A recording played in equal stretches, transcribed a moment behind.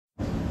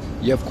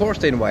Yeah, of course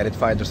they invited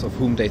fighters of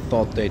whom they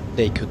thought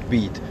they could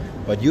beat.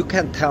 But you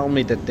can't tell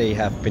me that they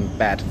have been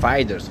bad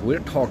fighters. We're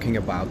talking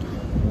about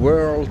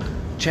world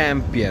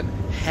champion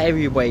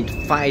heavyweight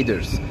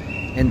fighters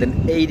and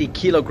an 80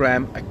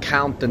 kilogram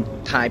accountant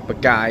type of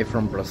guy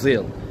from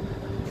Brazil.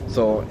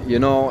 So, you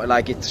know,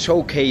 like, it's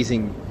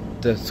showcasing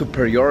the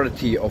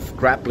superiority of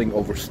grappling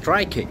over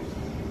striking.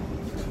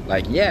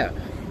 Like, yeah,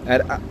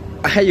 and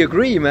I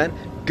agree, man.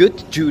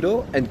 Good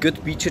judo and good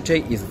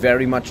BJJ is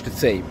very much the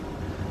same.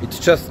 It's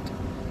just,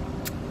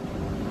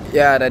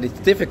 yeah, that it's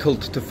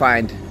difficult to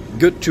find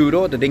good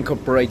judo that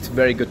incorporates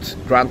very good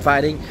ground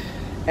fighting,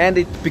 and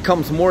it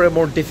becomes more and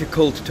more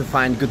difficult to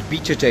find good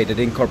BJJ that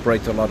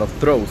incorporates a lot of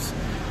throws.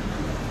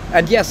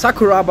 And yeah,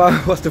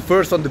 Sakuraba was the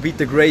first one to beat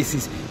the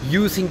Gracies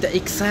using the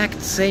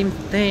exact same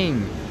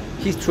thing.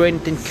 He's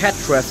trained in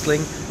catch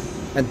wrestling,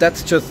 and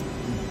that's just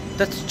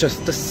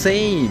the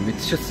same.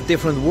 It's just a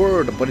different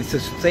word, but it's the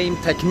same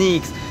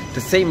techniques,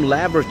 the same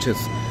leverages.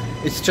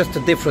 It's just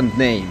a different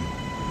name.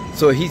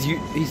 So he's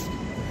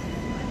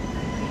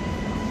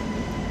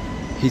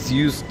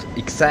used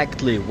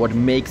exactly what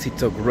makes it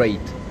so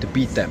great to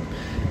beat them,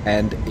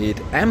 and it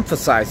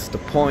emphasizes the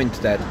point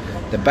that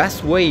the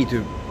best way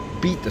to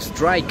beat a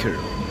striker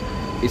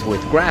is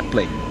with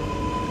grappling,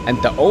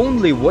 and the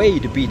only way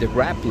to beat a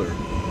grappler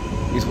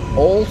is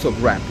also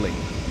grappling,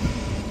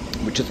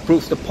 which just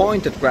proves the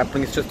point that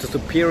grappling is just a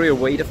superior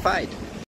way to fight.